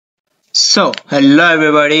Hello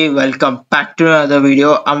everybody, welcome back to another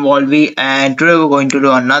video. I'm Wolverine and today we're going to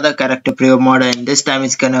do another character preview model, and this time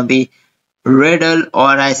it's gonna be Riddle, or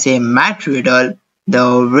I say Matt Riddle,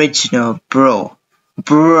 the original bro.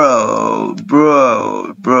 Bro.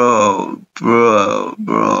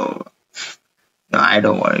 No, I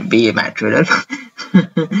don't want to be a Matt Riddle.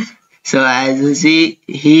 So as you see,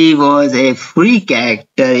 he was a free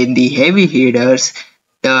character in the heavy hitters,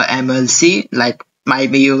 the MLC. Like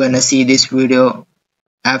maybe you're gonna see this video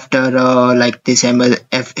after like this heavy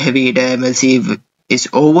hitter MLC is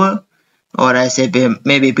over, or I say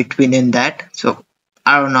maybe between in that. So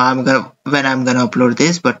I don't know. I'm gonna upload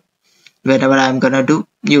this, but whenever I'm gonna do,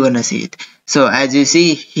 you're gonna see it. So as you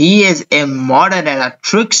see, he is a modern era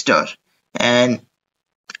trickster, and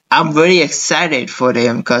I'm very excited for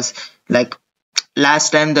him because like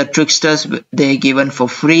last time the tricksters they given for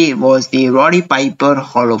free was the Roddy Piper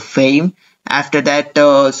Hall of Fame. After that,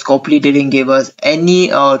 Scopely didn't give us any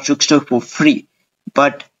trickster for free.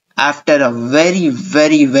 But after a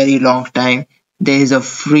very long time, there is a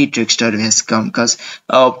free trickster has come because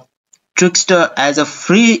trickster as a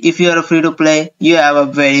free, if you are a free to play, you have a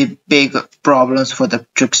very big problems for the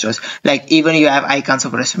tricksters. Like even you have icons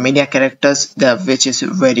of WrestleMania characters, which is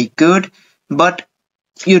very good, but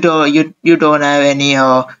you don't have any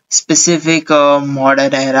specific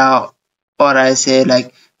modern era, or I say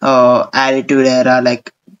like attitude era,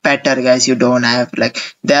 like better guys you don't have. Like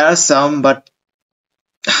there are some, but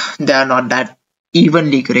they are not that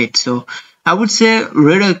evenly great. So I would say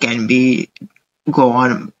Riddle can be go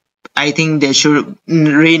on. I think they should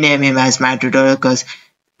rename him as Matt Riddle because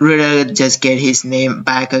Riddle just get his name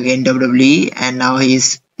back again WWE, and now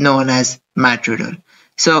he's known as Matt Riddle.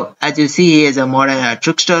 So as you see, he is a modern era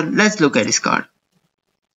trickster. Let's look at his card.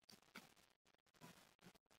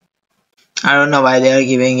 I don't know why they are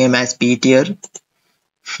giving him as B tier.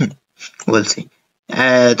 We'll see.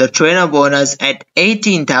 The trainer bonus at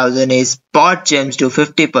 18,000 is bot gems do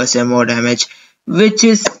 50% more damage, which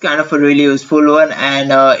is kind of a really useful one,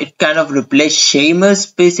 and it kind of replaces Sheamus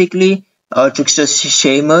basically, trickster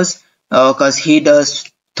Sheamus, because he does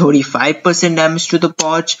 35% damage to the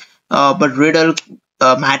bot, but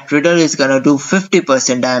Matt Riddle is gonna do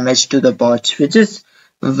 50% damage to the bot, which is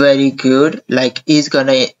very good. Like he's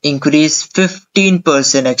gonna increase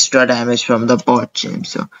 15% extra damage from the bot gem.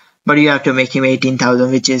 So but you have to make him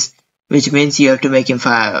 18,000, which means you have to make him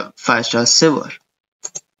 5-star silver.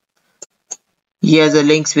 He has a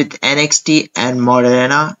links with NXT and Modern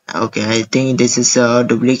Era. Okay, I think this is a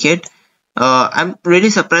duplicate. I'm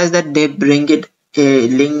really surprised that they bring it a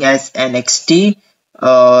link as NXT.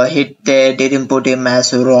 They didn't put him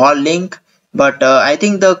as a Raw link, but I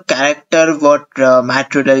think the character what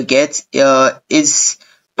Matt Riddle gets is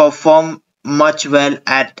perform much well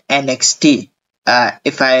at NXT.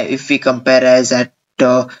 If we compare as at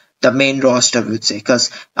the main roster, I would say, because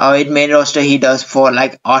in main roster he does for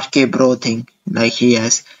like RK Bro thing like he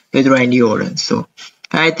has with Randy Orton. So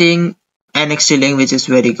I think NXT link, which is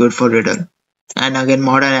very good for Riddle, and again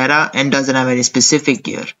modern era and doesn't have any specific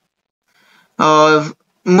gear.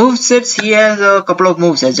 Movesets, he has a couple of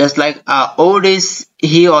movesets, just like Otis,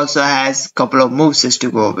 he also has a couple of movesets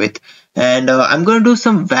to go with. And I'm going to do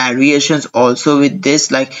some variations also with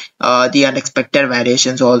this, like the unexpected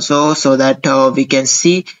variations also, so that we can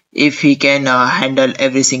see if he can handle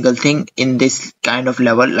every single thing in this kind of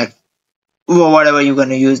level. Like whatever you're going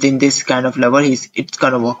to use in this kind of level, it's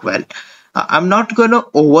going to work well. I'm not gonna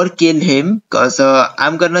overkill him because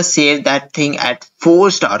I'm gonna save that thing at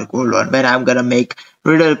 4-star gold one when I'm gonna make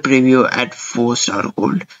Riddle preview at 4-star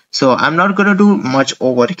gold. So I'm not gonna do much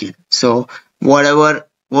overkill. So whatever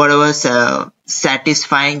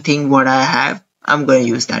satisfying thing what I have, I'm gonna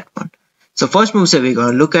use that one. So first moveset we're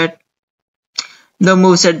gonna look at the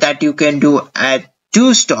moveset that you can do at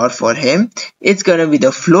 2-star for him. It's gonna be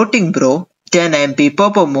the floating bro. 10 MP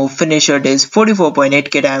purple move, finisher deals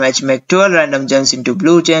 44.8k damage, make 12 random gems into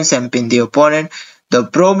blue gems and pin the opponent. The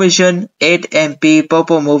Pro Mission 8 MP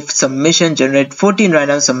purple move, submission, generate 14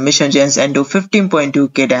 random submission gems and do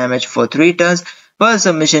 15.2k damage for 3 turns. While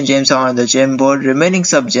submission gems are on the gem board, remaining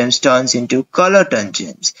sub gems turns into color turn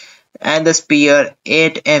gems. And the Spear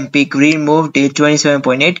 8 MP green move, deal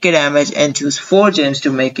 27.8k damage and choose 4 gems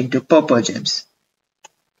to make into purple gems.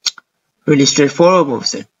 Really straightforward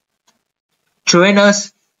moveset.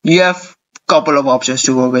 Trainers, you have couple of options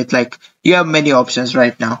to go with, like you have many options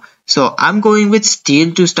right now. So I'm going with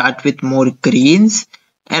steel to start with more greens,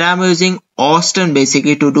 and I'm using Austin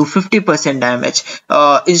basically to do 50% damage.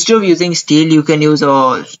 Instead of using steel, you can use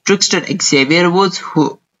a Trickster Xavier Woods,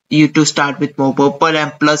 who you to start with more purple,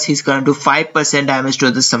 and plus he's gonna do 5% damage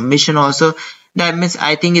to the submission also. That means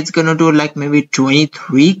I think it's gonna do like maybe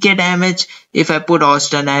 23k damage if I put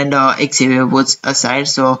Austin and Xavier Woods aside.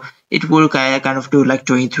 So it will kind of do like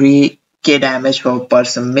 23k damage per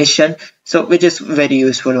submission, so which is very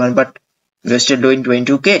useful one, but we're still doing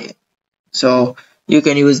 22k. So you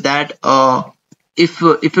can use that. If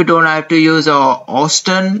you don't have to use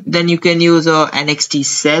Austin, then you can use NXT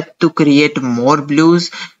Seth to create more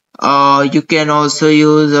blues. You can also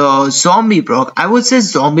use Zombie Brock. I would say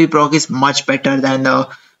Zombie Brock is much better than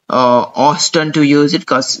Austin to use it,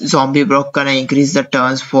 because Zombie Brock gonna increase the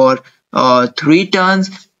turns for 3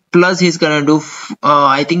 turns. Plus he's gonna do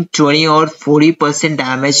I think 20 or 40%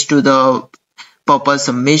 damage to the purple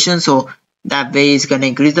submission. So that way he's gonna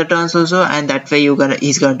increase the turns also, and that way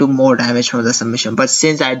he's gonna do more damage from the submission. But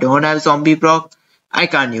since I don't have Zombie Brock, I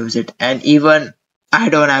can't use it, and even I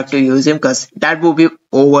don't have to use him because that would be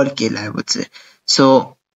overkill, I would say.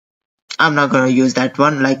 So I'm not gonna use that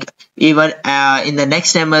one. Like even in the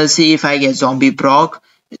next MLC, if I get Zombie Brock,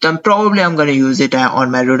 then probably I'm gonna use it on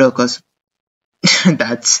my Riddle, because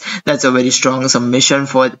that's a very strong submission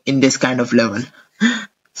for in this kind of level.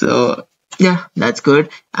 So yeah, that's good.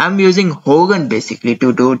 I'm using Hogan basically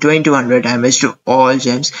to do 2200 damage to all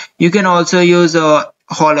gems. You can also use a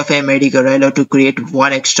Hall of Fame Eddie Guerrero to create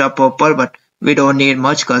 1 extra purple, but we don't need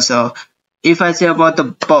much, because if I say about the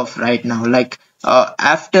buff right now, like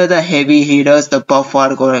after the heavy hitters, the buff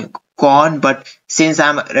are gone, but since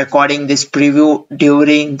I'm recording this preview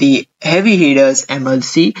during the heavy hitters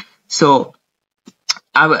MLC, so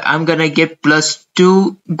I'm gonna get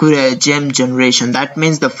 +2 gem generation. That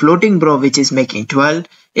means the floating bro, which is making 12,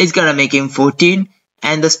 is gonna make him 14,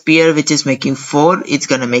 and the spear, which is making 4, it's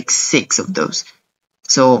gonna make 6 of those.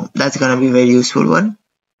 So that's gonna be a very useful one.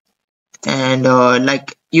 And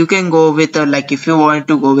like you can go with like if you want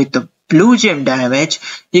to go with the blue gem damage,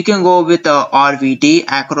 you can go with RVD,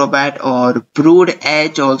 Acrobat, or Brood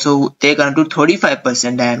Edge. Also they're gonna do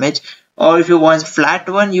 35% damage. Or if you want flat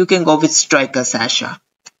one, you can go with Striker Sasha.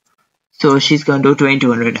 So she's gonna do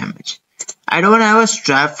 2200 damage. I don't have a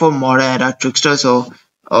strap for Modern Era Trickster, so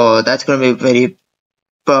that's gonna be a very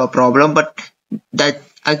problem. But that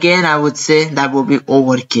again, I would say that would be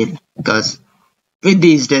overkill, because with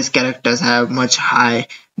these days characters have much high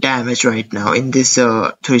damage right now in this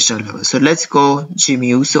 3-star level. So let's go Jimmy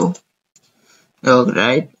Uso.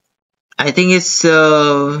 Alright, I think it's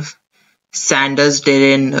Sanders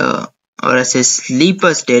didn't, or I say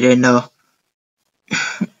Sleepers didn't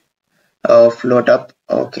float up.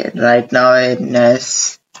 Okay, right now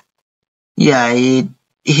yeah,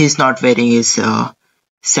 he's not wearing his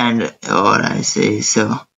sand, or I say his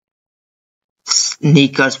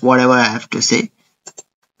sneakers, whatever I have to say.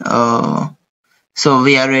 So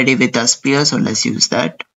we are ready with the spear, so let's use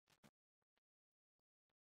that.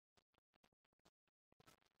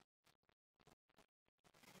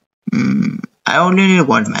 I only need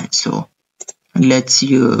 1 match, so let's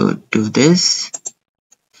do this.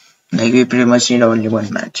 Like we pretty much need only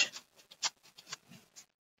 1 match.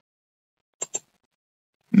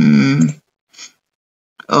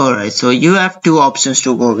 Alright, so you have 2 options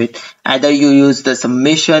to go with. Either you use the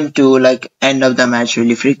submission to like end up the match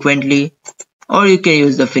really frequently, or you can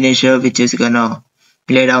use the finisher, which is gonna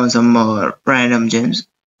lay down some more random gems.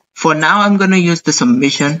 For now, I'm gonna use the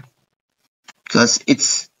submission, because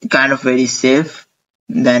it's kind of very safe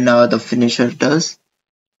than the finisher does,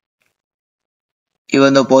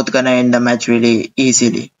 even though both gonna end the match really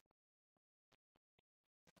easily.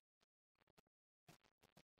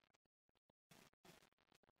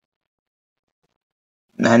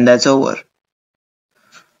 And that's over.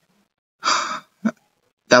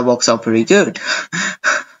 That works out pretty good.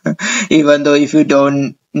 Even though if you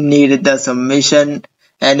don't need the submission,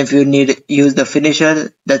 and if you use the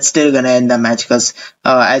finisher, that's still gonna end the match, because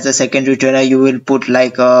as a secondary trainer you will put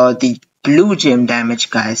like the blue gem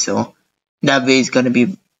damage guy, so that way is gonna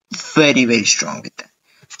be very strong with that.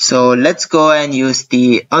 So let's go and use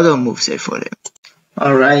the other moveset for him.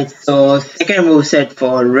 Alright, so second moveset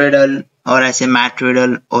for Riddle, or I say Matt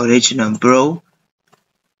Riddle original bro.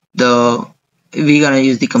 We're gonna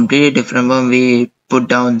use the completely different one. We put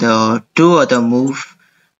down the 2 other move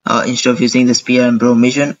instead of using the spear and bro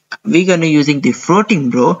mission. We're gonna using the floating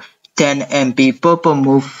bro. 10 MP purple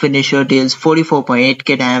move, finisher deals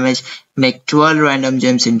 44.8k damage, make 12 random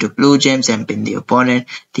gems into blue gems and pin the opponent.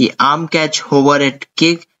 The arm catch, hover at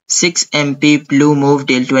kick, 6 MP blue move,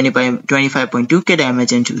 deal 25.2k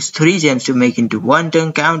damage and choose 3 gems to make into 1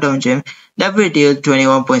 turn countdown gem. That will deal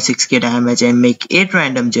 21.6k damage and make 8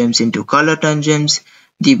 random gems into color turn gems.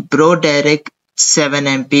 The bro direct 7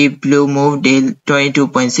 MP blue move, deal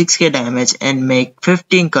 22.6k damage and make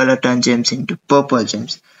 15 color turn gems into purple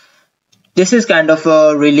gems. This is kind of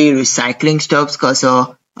a really recycling stuff because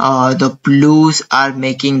the blues are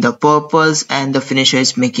making the purples and the finisher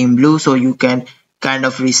is making blue, so you can kind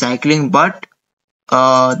of recycling. But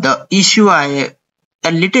the issue a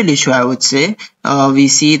little issue I would say, we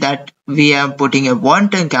see that we are putting a 1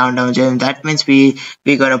 turn countdown gem. That means we're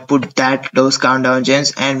gonna put those countdown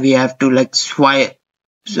gems and we have to like swipe.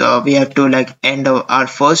 So we have to like end our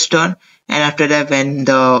first turn, and after that when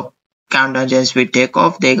the countdown gems we take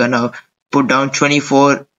off, they're gonna put down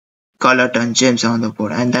 24 color turn gems on the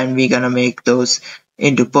board, and then we're gonna make those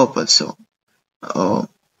into purple. So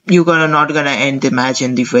you're not gonna end the match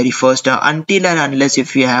in the very first turn until and unless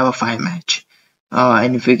if you have a 5 match,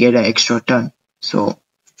 and if you get an extra turn. So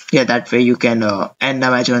yeah, that way you can end the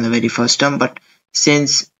match on the very first turn. But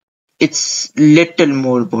since it's little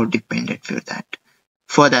more board dependent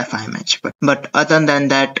for that 5 match, but other than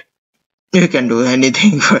that you can do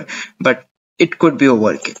anything. But it could be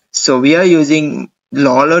overkill. So we are using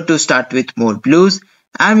Lawler to start with more blues.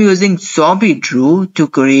 I'm using Zombie Drew to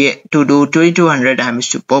do 2200 damage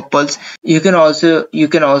to purples. You can also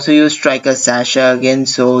use Striker Sasha again,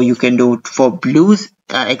 so you can do it for blues,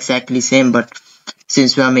 exactly same, but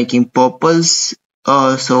since we are making purples,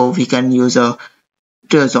 so we can use a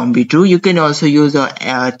Zombie Drew. You can also use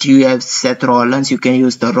you have Seth Rollins, you can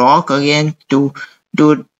use the Rock again to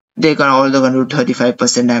do, they can all do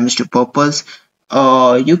 35% damage to purples.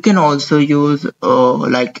 You can also use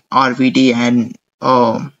like RVD and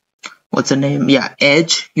what's the name? Yeah,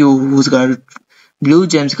 Edge. Who's gonna blue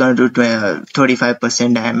gems gonna do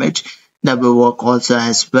 35% damage. That will work also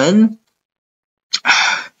as well.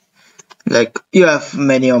 Like you have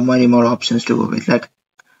many more options to go with. Like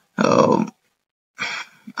I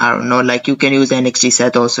don't know. Like you can use NXT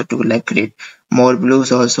Seth also to like create more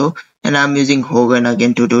blues also. And I'm using Hogan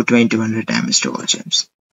again to do 2200 damage to all gems.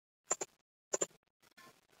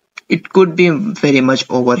 It could be very much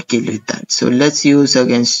overkill with that. So let's use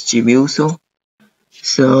against Jimmy Uso.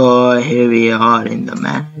 So here we are in the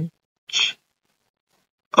match.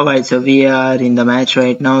 Alright, so we are in the match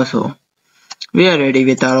right now. So we are ready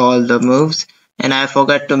with all the moves. And I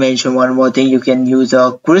forgot to mention one more thing. You can use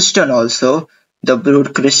a Christian also. The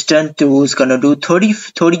Brute Christian who's gonna do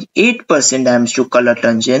 38% damage to color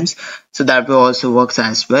turn gems. So that will also works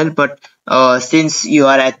as well. But since you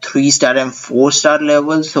are at 3-star and 4-star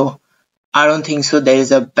level, so I don't think so there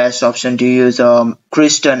is a best option to use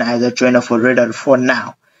Christian as a trainer for Riddle for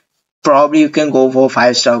now. Probably you can go for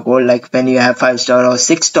 5-star gold, like when you have 5-star or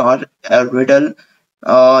 6-star Riddle,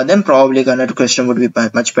 then probably Christian would be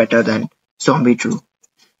much better than Zombie Drew.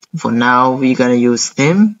 For now, we're gonna use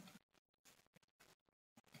him.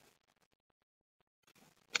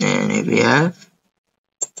 And here we have.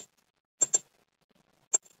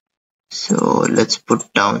 So let's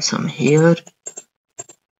put down some here.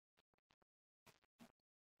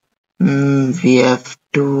 We have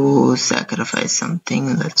to sacrifice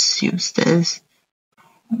something. Let's use this.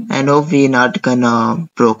 I know we're not gonna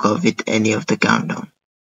broke up with any of the countdown.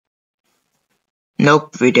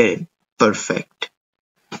 Nope, we did. Perfect.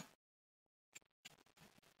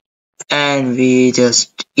 And we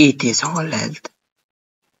just eat his whole health.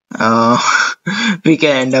 We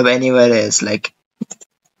can end up anywhere else. Like,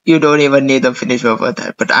 you don't even need the finish for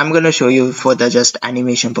that. But I'm gonna show you for the just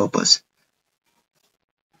animation purpose.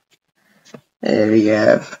 There we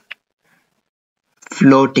have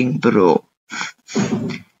Floating Bro.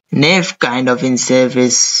 Nave kind of in save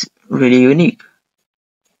is really unique.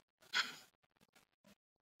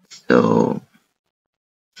 So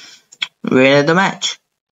we're in the match.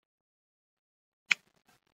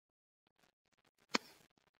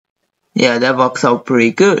 Yeah, that works out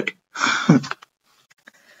pretty good.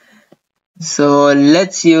 So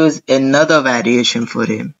let's use another variation for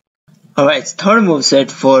him. Alright, third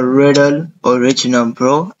moveset for Riddle Original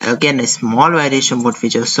Bro. Again, a small variation what we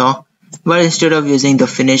just saw. But instead of using the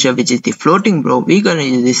finisher, which is the floating bro, we're gonna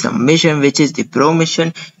use the submission, which is the pro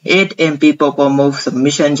mission. 8 MP per move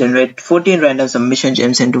submission, generate 14 random submission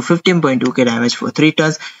gems and do 15.2k damage for 3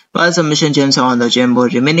 turns. While submission gems are on the gem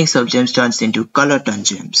board, remaining sub gems turns into color turn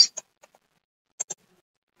gems.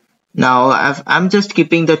 Now I'm just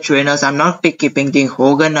keeping the trainers. I'm not keeping the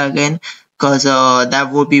Hogan again, because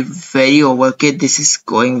that would be very overkill. This is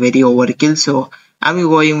going very overkill, so I'm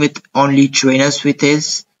going with only trainers with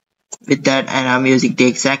that, and I'm using the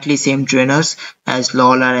exactly same trainers as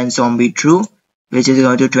Lawler and Zombie Drew, which is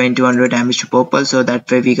going to 2200 damage to purple, so that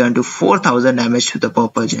way we're going to do 4000 damage to the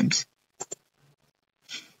purple gems.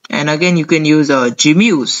 And again, you can use Jimmy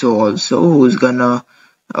Uso also, who's gonna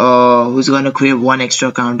who's gonna create one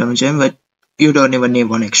extra countdown gem, but you don't even need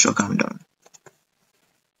one extra countdown.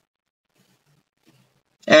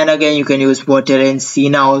 And again, you can use water and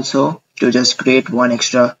Cena also to just create one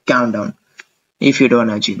extra countdown if you don't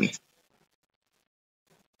have Jimmy.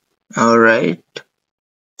 Alright.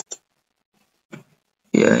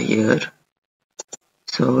 Yeah, here.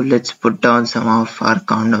 So let's put down some of our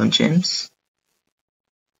countdown gems.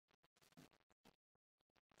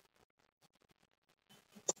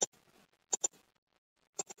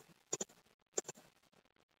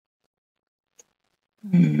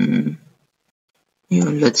 Yeah,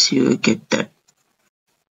 let's you get that.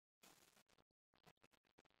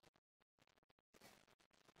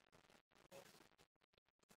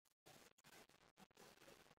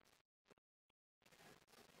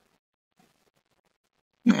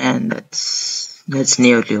 And that's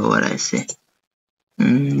nearly over, I say.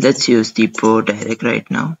 Let's use the Pro Direct right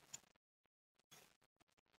now.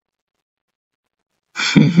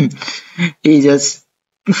 he just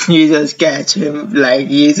catch him like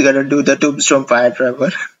he's gonna do the Tombstone Fire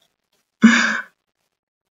Trapper.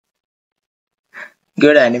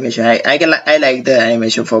 Good animation. I like the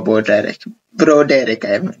animation for Bro Derek. Bro Derek,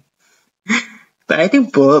 I mean. But I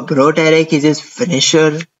think Bro Derek is his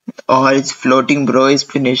finisher or his floating bro is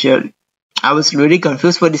finisher. I was really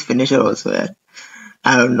confused for his finisher also. Yeah.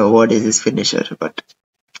 I don't know what is his finisher, but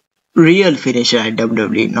real finisher at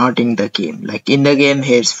WWE, not in the game. Like in the game,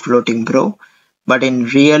 here's floating bro, but in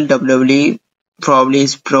real WWE, probably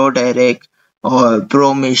is Pro Direct or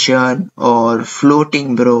Pro Mission or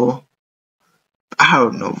floating bro. I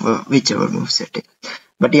don't know whichever moveset it is.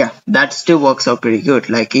 But yeah, that still works out pretty good.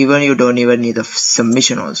 Like even you don't even need a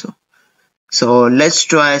submission also. So let's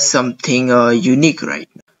try something unique right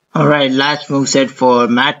now. Alright, last moveset for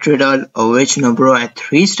Matt Riddle, original bro at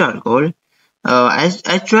 3-star gold.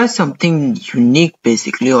 I try something unique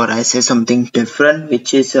basically, or I say something different,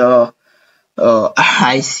 which is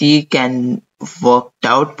I see can work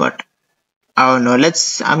out, but I don't know.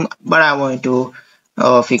 But I want to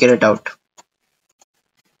figure it out.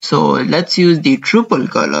 So let's use the triple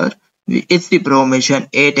color. It's the Pro Mission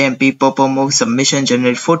 8 MP purple move submission,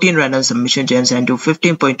 generate 14 random submission gems and do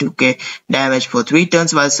 15.2k damage for 3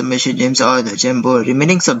 turns while submission gems or the gem board.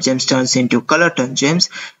 Remaining sub gems turns into color turn gems.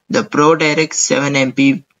 The Pro Direct 7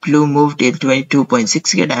 MP blue move deal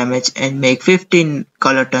 22.6k damage and make 15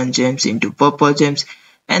 color turn gems into purple gems.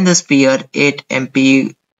 And the Spear 8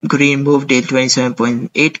 MP green move deal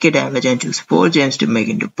 27.8k damage and choose 4 gems to make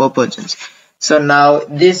into purple gems. So now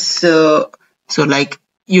this, so like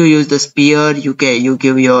you use the spear, you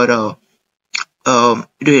give your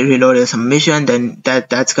reload your submission, then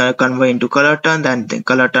that's gonna convert into color turn, then the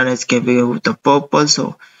color turn is giving you the purple.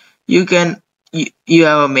 So you can you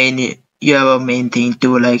have a main thing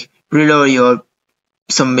to like reload your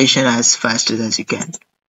submission as fast as you can.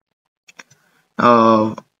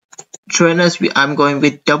 Trainers, I'm going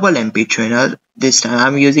with double MP trainer. This time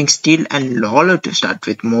I'm using steel and lawler to start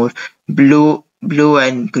with, more blue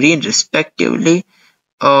and green respectively.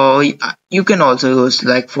 You can also use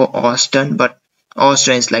like for Austin, but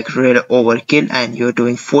Austin is like red overkill and you're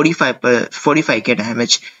doing 45k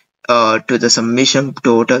damage to the submission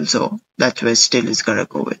total, so that's where steel is gonna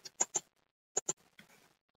go with.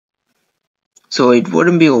 So it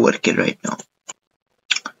wouldn't be overkill right now.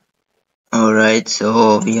 Alright,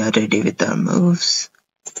 so we are ready with our moves.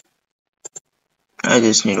 I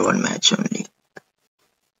just need one match only.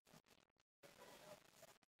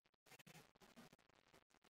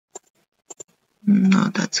 No,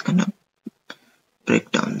 that's gonna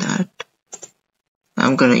break down that.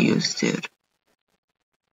 I'm gonna use there.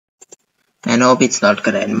 I hope it's not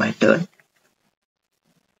gonna end my turn.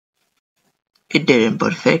 It didn't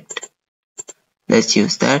perfect. Let's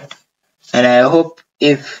use that. And I hope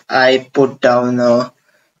if I put down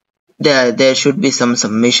there should be some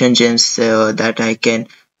submission gems that I can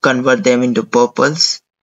convert them into purples.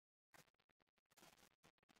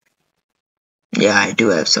 Yeah, I do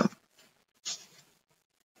have some.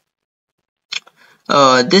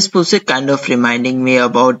 This puts it kind of reminding me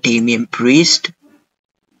about Damien Priest.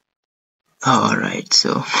 Alright,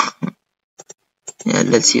 so yeah,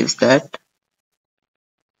 let's use that.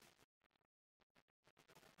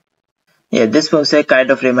 Yeah, this was a kind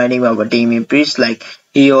of reminding me of a Damien Priest. Like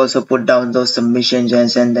he also put down those submission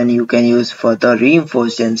gems and then you can use further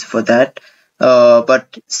reinforced gems for that.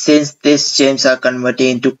 But since these gems are converted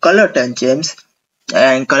into color turn gems,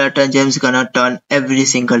 and color turn gems gonna turn every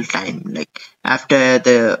single time. Like after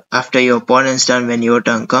your opponent's turn, when your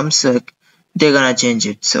turn comes, they're gonna change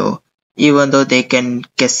it. So even though they can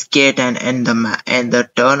cascade and end the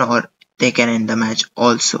turn, or they can end the match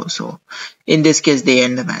also. So in this case, they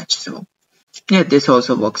end the match. So yeah, this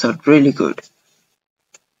also works out really good.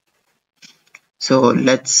 So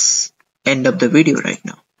let's end up the video right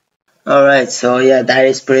now. Alright, so yeah, that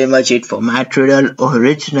is pretty much it for Matt Riddle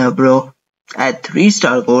Original, bro. At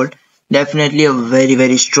 3-star gold, definitely a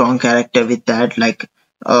very strong character with that. Like,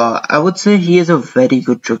 I would say he is a very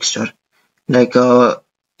good trickster. Like,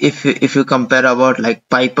 if you compare about like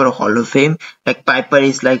Piper Hall of Fame, like Piper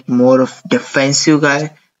is like more of defensive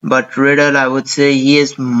guy, but Riddle, I would say he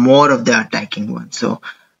is more of the attacking one. So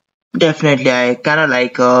definitely, I kind of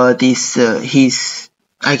like this.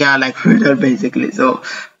 I kind of like Riddle basically. So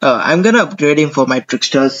I'm gonna upgrade him for my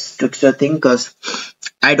trickster thing because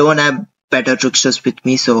I don't have better tricksters with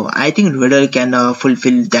me. So I think Riddle can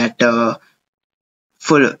fulfill that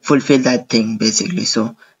fulfill that thing basically.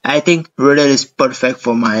 So I think Riddle is perfect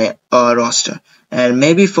for my roster, and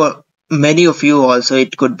maybe for many of you also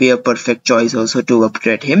it could be a perfect choice also to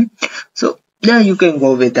upgrade him. So yeah, you can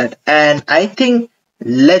go with that. And I think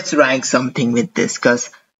let's rank something with this because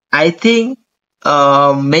I think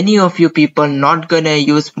many of you people not gonna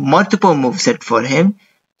use multiple moveset for him.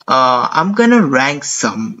 I'm gonna rank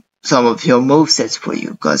some of your movesets for you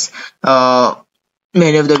because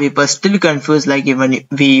many of the people still confused. Like even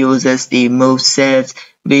we use as the movesets,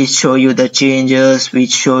 we show you the changes, we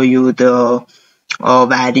show you the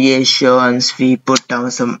variations, we put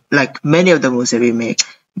down some like many of the moves that we make,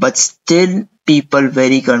 but still people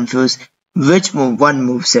very confused which one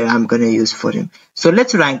moveset I'm gonna use for him. So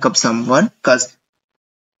let's rank up someone because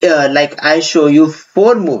like I show you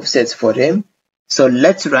 4 movesets for him. So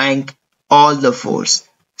let's rank all the 4s.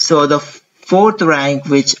 So the 4th rank,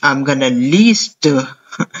 which I'm gonna least,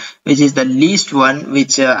 which is the least one,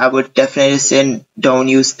 which I would definitely say don't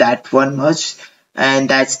use that one much. And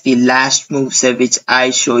that's the last moveset which I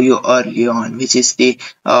show you early on, which is the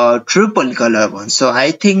triple color one. So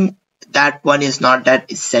I think that one is not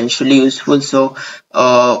that essentially useful. So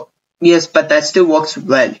yes, but that still works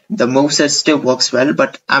well. The moveset still works well,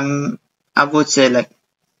 but I would say like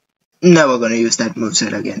never gonna use that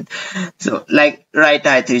moveset again. So like right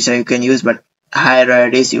eye 3-star you can use, but higher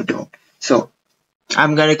rarities you don't. So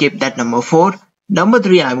I'm gonna keep that number 4. Number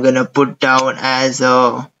 3 I'm gonna put down as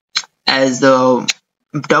the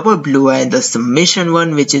double blue and the submission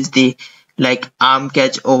one, which is the like arm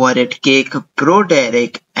catch overhead kick, pro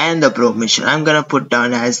Derek and the pro mission. I'm gonna put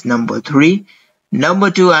down as number 3. Number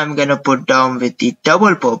 2 I'm gonna put down with the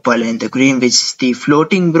double purple and the green, which is the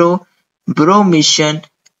floating bro mission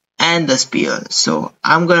and the spear. So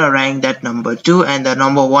I'm gonna rank that number 2, and the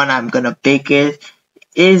number 1 I'm gonna pick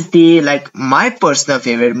is the like my personal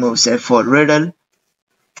favorite moveset for Riddle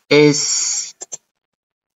is,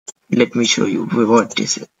 let me show you what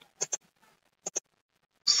is it.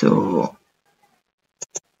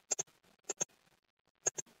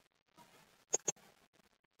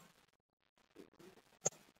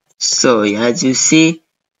 So yeah, as you see,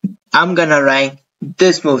 I'm gonna rank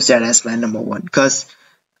this moveset as my number 1 because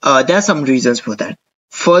there are some reasons for that.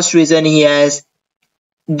 First reason, he has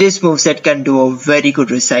this moveset can do a very good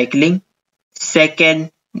recycling.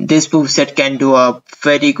 Second, this moveset can do a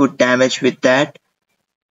very good damage with that,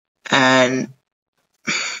 and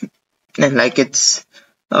like it's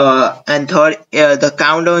and third, the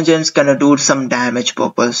countdown gems gonna do some damage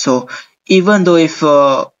purpose. So even though if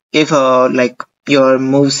like your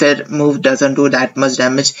move doesn't do that much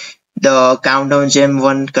damage, the countdown gem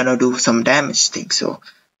one gonna do some damage thing. So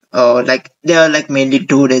like there are like mainly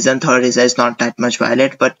 2 reasons. Third reason is not that much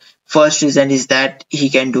valid, but first reason is that he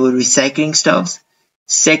can do recycling stuffs.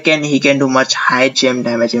 Second, he can do much high gem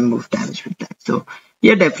damage and move damage with that. So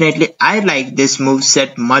yeah, definitely I like this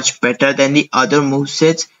moveset much better than the other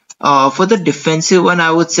movesets. For the defensive one,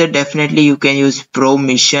 I would say definitely you can use pro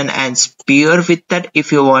mission and spear with that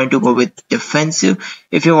if you want to go with defensive.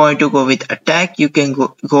 If you want to go with attack, you can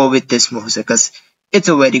go with this moveset because it's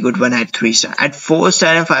a very good one at 3-star. At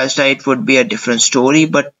 4-star and 5-star, it would be a different story,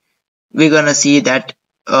 but we're gonna see that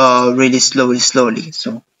really slowly.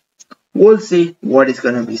 So we'll see what it's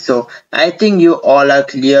gonna be. So I think you all are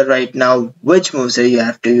clear right now which moveset you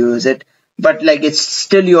have to use it, but like it's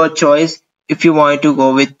still your choice if you want to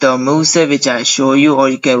go with the moveset which I show you, or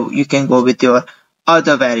you can go with your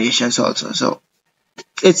other variations also. So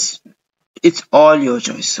it's all your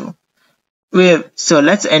choice. So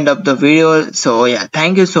let's end up the video. So yeah,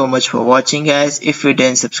 thank you so much for watching, guys. If you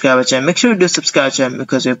didn't subscribe our channel, make sure you do subscribe our channel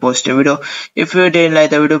because we post a video. If you didn't like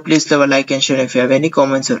the video, please leave a like and share. If you have any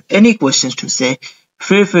comments or any questions to say,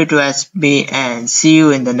 feel free to ask me, and see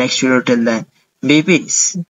you in the next video. Till then, be peace.